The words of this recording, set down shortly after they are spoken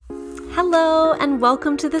Hello and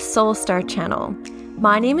welcome to the Soul Star channel.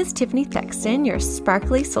 My name is Tiffany Thexton, your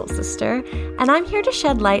sparkly soul sister, and I'm here to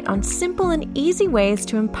shed light on simple and easy ways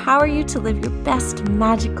to empower you to live your best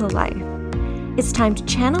magical life. It's time to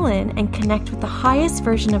channel in and connect with the highest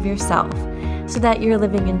version of yourself so that you're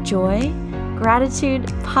living in joy, gratitude,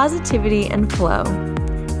 positivity, and flow.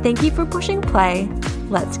 Thank you for pushing play.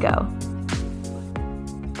 Let's go.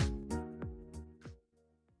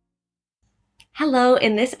 Hello,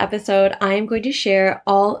 in this episode, I am going to share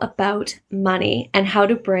all about money and how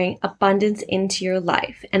to bring abundance into your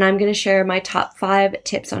life. And I'm going to share my top 5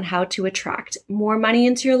 tips on how to attract more money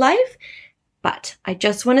into your life. But I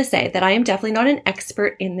just want to say that I am definitely not an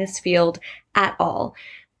expert in this field at all.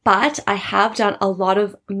 But I have done a lot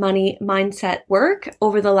of money mindset work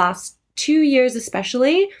over the last 2 years,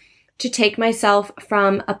 especially, to take myself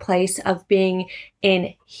from a place of being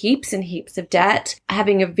in heaps and heaps of debt,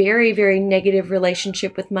 having a very, very negative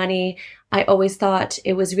relationship with money. I always thought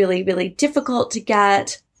it was really, really difficult to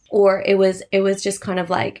get, or it was just kind of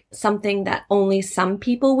like something that only some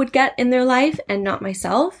people would get in their life and not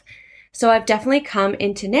myself. So I've definitely come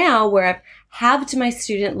into now where I've halved my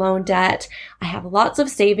student loan debt. I have lots of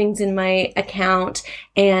savings in my account.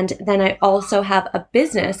 And then I also have a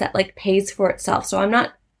business that pays for itself. So I'm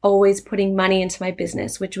not always putting money into my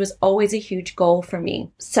business, which was always a huge goal for me.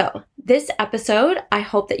 So this episode, I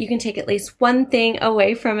hope that you can take at least one thing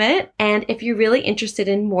away from it. And if you're really interested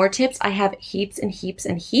in more tips, I have heaps and heaps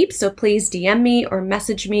and heaps. So please DM me or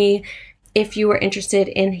message me if you are interested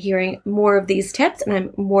in hearing more of these tips, and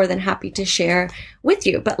I'm more than happy to share with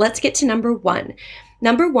you. But let's get to number 1.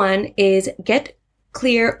 Number 1 is get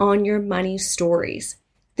clear on your money stories.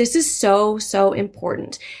 This is so, so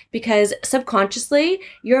important because subconsciously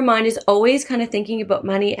your mind is always kind of thinking about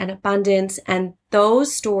money and abundance, and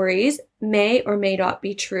those stories may or may not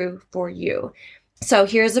be true for you. So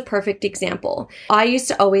here's a perfect example. I used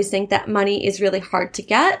to always think that money is really hard to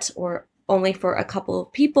get, or only for a couple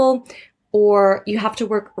of people, or you have to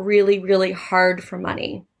work really, really hard for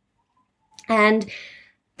money. And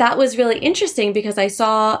that was really interesting because I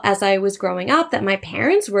saw as I was growing up that my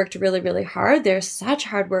parents worked really, really hard. They're such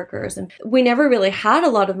hard workers, and we never really had a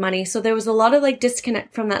lot of money. So there was a lot of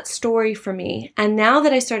disconnect from that story for me. And now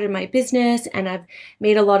that I started my business and I've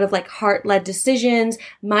made a lot of heart-led decisions,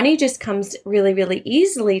 money just comes really, really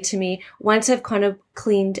easily to me once I've kind of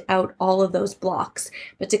cleaned out all of those blocks.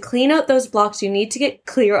 But to clean out those blocks, you need to get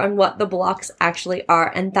clear on what the blocks actually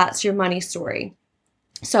are. And that's your money story.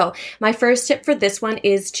 So my first tip for this one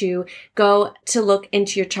is to go to look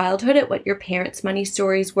into your childhood at what your parents' money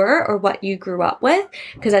stories were or what you grew up with,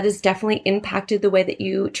 because that has definitely impacted the way that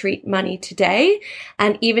you treat money today.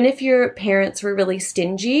 And even if your parents were really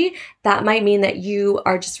stingy, that might mean that you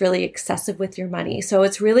are just really excessive with your money. So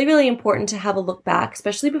it's really, really important to have a look back,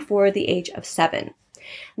 especially before the age of 7.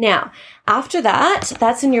 Now, after that,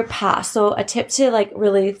 that's in your past. So a tip to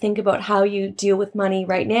really think about how you deal with money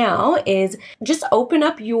right now is just open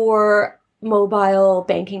up your mobile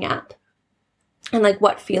banking app and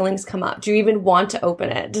what feelings come up. Do you even want to open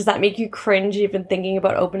it? Does that make you cringe even thinking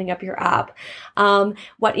about opening up your app?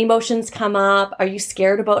 What emotions come up? Are you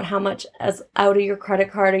scared about how much is out of your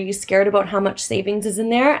credit card? Are you scared about how much savings is in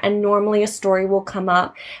there? And normally a story will come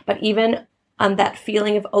up, but even that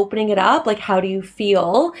feeling of opening it up, how do you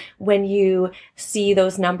feel when you see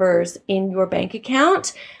those numbers in your bank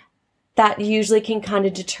account? That usually can kind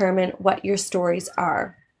of determine what your stories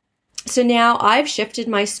are. So now I've shifted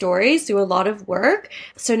my stories through a lot of work.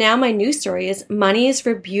 So now my new story is money is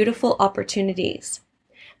for beautiful opportunities.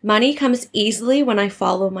 Money comes easily when I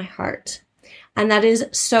follow my heart. And that is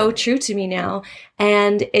so true to me now.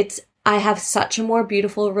 And I have such a more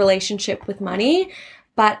beautiful relationship with money,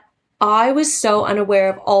 but I was so unaware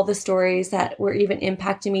of all the stories that were even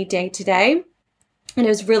impacting me day to day. And it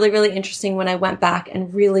was really, really interesting when I went back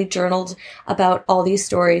and really journaled about all these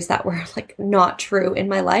stories that were not true in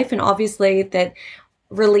my life. And obviously that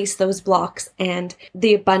released those blocks and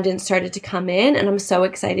the abundance started to come in. And I'm so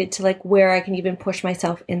excited to where I can even push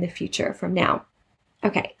myself in the future from now.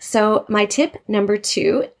 Okay, so my tip number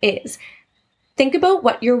 2 is think about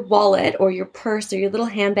what your wallet or your purse or your little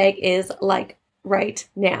handbag is right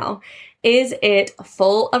now. Is it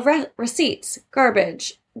full of receipts,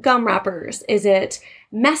 garbage, gum wrappers? Is it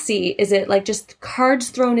messy? Is it just cards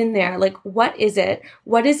thrown in there? What is it?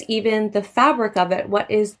 What is even the fabric of it? What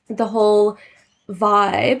is the whole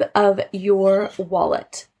vibe of your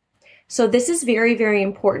wallet? So this is very, very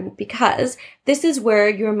important because this is where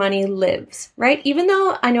your money lives, right? Even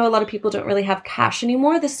though I know a lot of people don't really have cash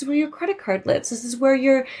anymore, this is where your credit card lives. This is where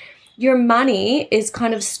your your money is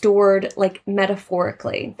kind of stored like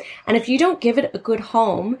metaphorically. And if you don't give it a good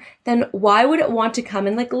home, then why would it want to come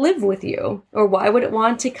and like live with you? Or why would it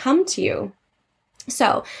want to come to you?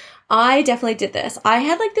 So I definitely did this. I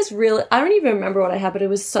had like this I don't even remember what I had, but it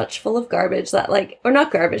was such full of garbage that like, or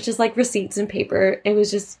not garbage, just like receipts and paper. It was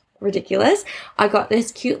just ridiculous. I got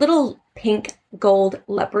this cute little pink gold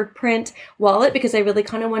leopard print wallet because I really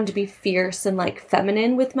kind of wanted to be fierce and like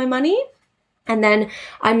feminine with my money. And then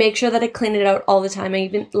I make sure that I clean it out all the time.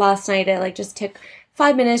 Even last night, I like just took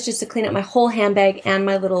 5 minutes just to clean up my whole handbag and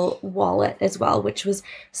my little wallet as well, which was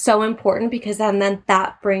so important because then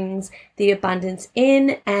that brings the abundance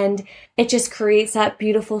in and it just creates that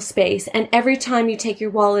beautiful space. And every time you take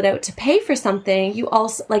your wallet out to pay for something, you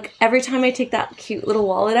also like every time I take that cute little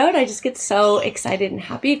wallet out, I just get so excited and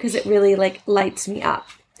happy because it really like lights me up.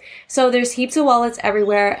 So there's heaps of wallets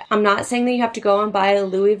everywhere. I'm not saying that you have to go and buy a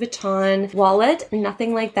Louis Vuitton wallet,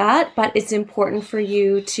 nothing like that, but it's important for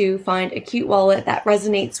you to find a cute wallet that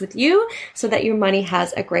resonates with you so that your money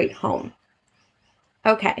has a great home.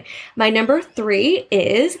 Okay, my number 3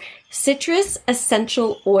 is citrus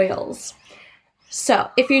essential oils.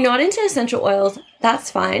 So if you're not into essential oils,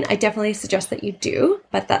 that's fine. I definitely suggest that you do,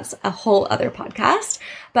 but that's a whole other podcast.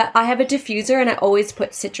 But I have a diffuser and I always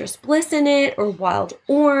put citrus bliss in it or wild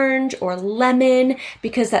orange or lemon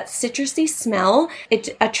because that citrusy smell, it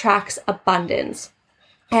attracts abundance.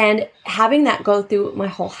 And having that go through my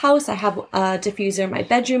whole house, I have a diffuser in my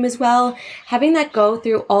bedroom as well. Having that go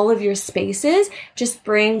through all of your spaces just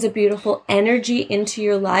brings a beautiful energy into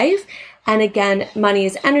your life. And again, money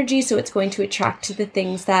is energy, so it's going to attract to the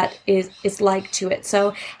things that is like to it.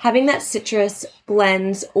 So having that citrus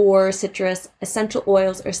blends or citrus essential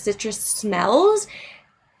oils or citrus smells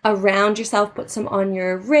around yourself, put some on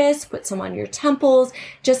your wrist, put some on your temples,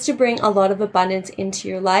 just to bring a lot of abundance into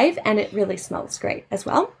your life. And it really smells great as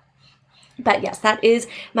well. But yes, that is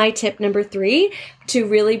my tip number 3 to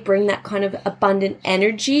really bring that kind of abundant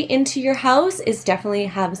energy into your house is definitely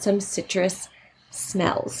have some citrus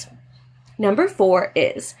smells. Number 4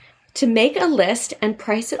 is to make a list and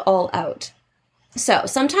price it all out. So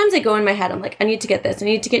sometimes I go in my head, I'm like, I need to get this. I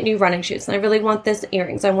need to get new running shoes. And I really want this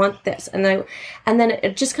earrings. I want this. And then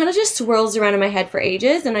it just kind of just swirls around in my head for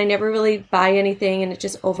ages. And I never really buy anything and it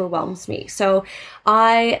just overwhelms me. So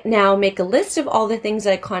I now make a list of all the things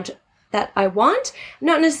that I want. I'm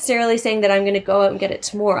not necessarily saying that I'm going to go out and get it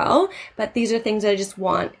tomorrow, but these are things that I just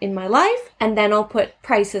want in my life. And then I'll put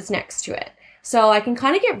prices next to it. So I can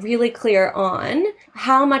kind of get really clear on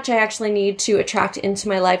how much I actually need to attract into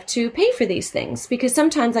my life to pay for these things. Because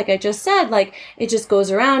sometimes, like I just said, like it just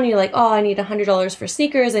goes around. You're like, oh, I need $100 for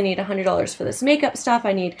sneakers. I need $100 for this makeup stuff.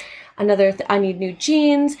 I need I need new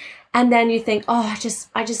jeans. And then you think, oh,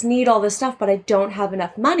 I just need all this stuff, but I don't have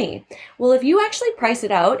enough money. Well, if you actually price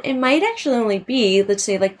it out, it might actually only be, let's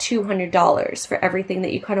say like $200 for everything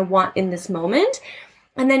that you kind of want in this moment.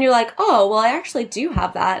 And then you're like, oh, well, I actually do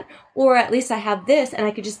have that. Or at least I have this and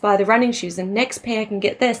I could just buy the running shoes and next pay I can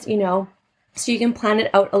get this, so you can plan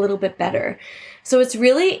it out a little bit better. So it's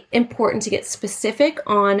really important to get specific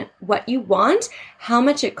on what you want, how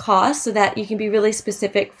much it costs, so that you can be really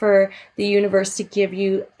specific for the universe to give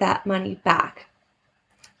you that money back.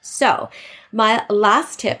 So my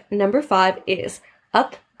last tip, number 5, is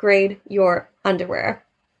upgrade your underwear.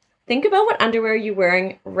 Think about what underwear you're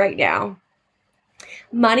wearing right now.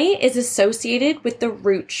 Money is associated with the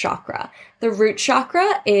root chakra. The root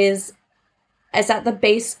chakra is at the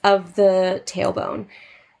base of the tailbone,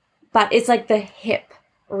 but it's like the hip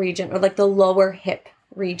region or like the lower hip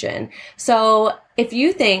region. So if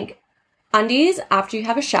you think undies after you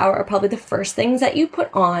have a shower are probably the first things that you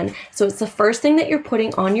put on. So it's the first thing that you're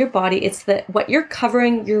putting on your body. It's what you're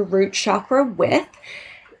covering your root chakra with.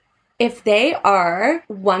 If they are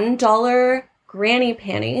 $1 granny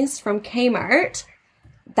panties from Kmart,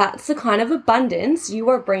 that's the kind of abundance you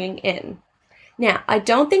are bringing in. Now, I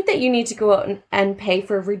don't think that you need to go out and pay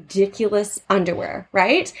for ridiculous underwear,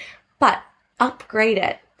 right? But upgrade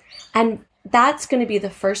it. And that's going to be the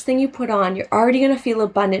first thing you put on. You're already going to feel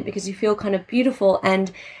abundant because you feel kind of beautiful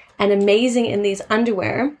and amazing in these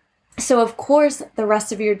underwear. So of course, the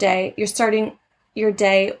rest of your day, you're starting your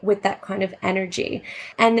day with that kind of energy.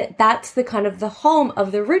 And that's the kind of the home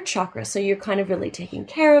of the root chakra. So you're kind of really taking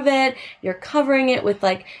care of it. You're covering it with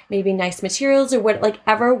like maybe nice materials or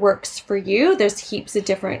whatever works for you. There's heaps of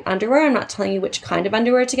different underwear. I'm not telling you which kind of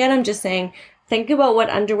underwear to get. I'm just saying, think about what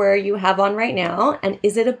underwear you have on right now. And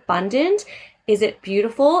is it abundant? Is it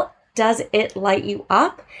beautiful? Does it light you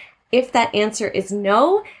up? If that answer is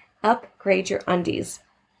no, upgrade your undies.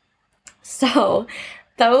 So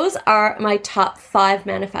those are my top 5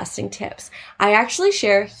 manifesting tips. I actually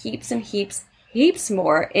share heaps and heaps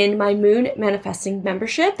more in my Moon Manifesting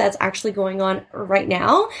membership that's actually going on right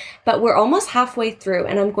now, but we're almost halfway through,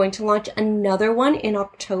 and I'm going to launch another one in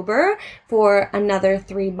October for another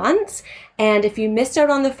 3 months. And if you missed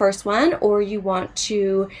out on the first one, or you want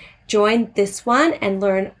to join this one and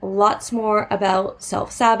learn lots more about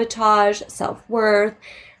self-sabotage, self-worth,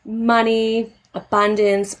 money,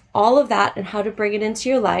 abundance, all of that, and how to bring it into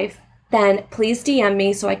your life, then please DM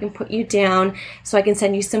me so I can put you down, so I can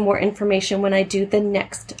send you some more information when I do the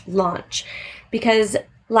next launch. Because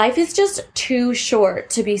life is just too short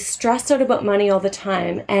to be stressed out about money all the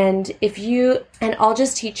time. And I'll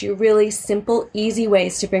just teach you really simple, easy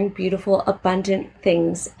ways to bring beautiful, abundant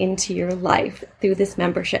things into your life through this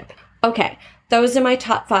membership. Okay, those are my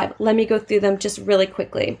top 5. Let me go through them just really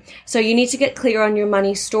quickly. So you need to get clear on your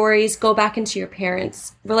money stories, go back into your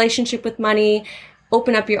parents' relationship with money,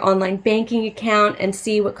 open up your online banking account and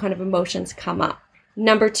see what kind of emotions come up.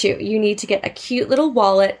 Number 2, you need to get a cute little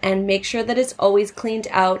wallet and make sure that it's always cleaned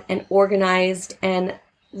out and organized and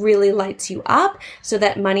really lights you up so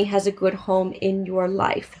that money has a good home in your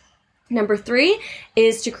life. Number 3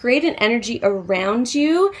 is to create an energy around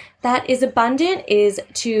you that is abundant, is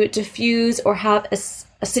to diffuse or have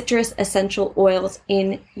a citrus essential oils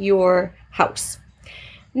in your house.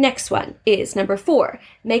 Next one is number 4.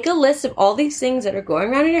 Make a list of all these things that are going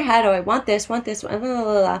around in your head. Oh, I want this, blah, blah,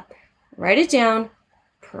 blah. Write it down,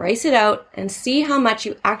 price it out, and see how much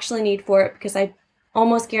you actually need for it, because I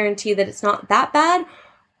almost guarantee that it's not that bad.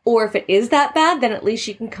 Or if it is that bad, then at least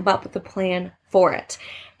you can come up with a plan for it.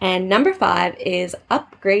 And number 5 is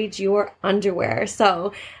upgrade your underwear.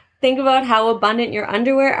 So think about how abundant your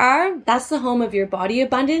underwear are. That's the home of your body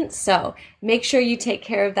abundance. So make sure you take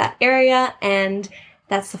care of that area, and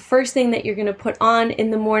that's the first thing that you're going to put on in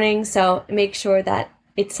the morning. So make sure that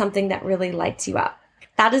it's something that really lights you up.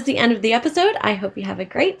 That is the end of the episode. I hope you have a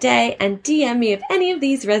great day, and DM me if any of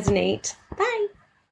these resonate. Bye.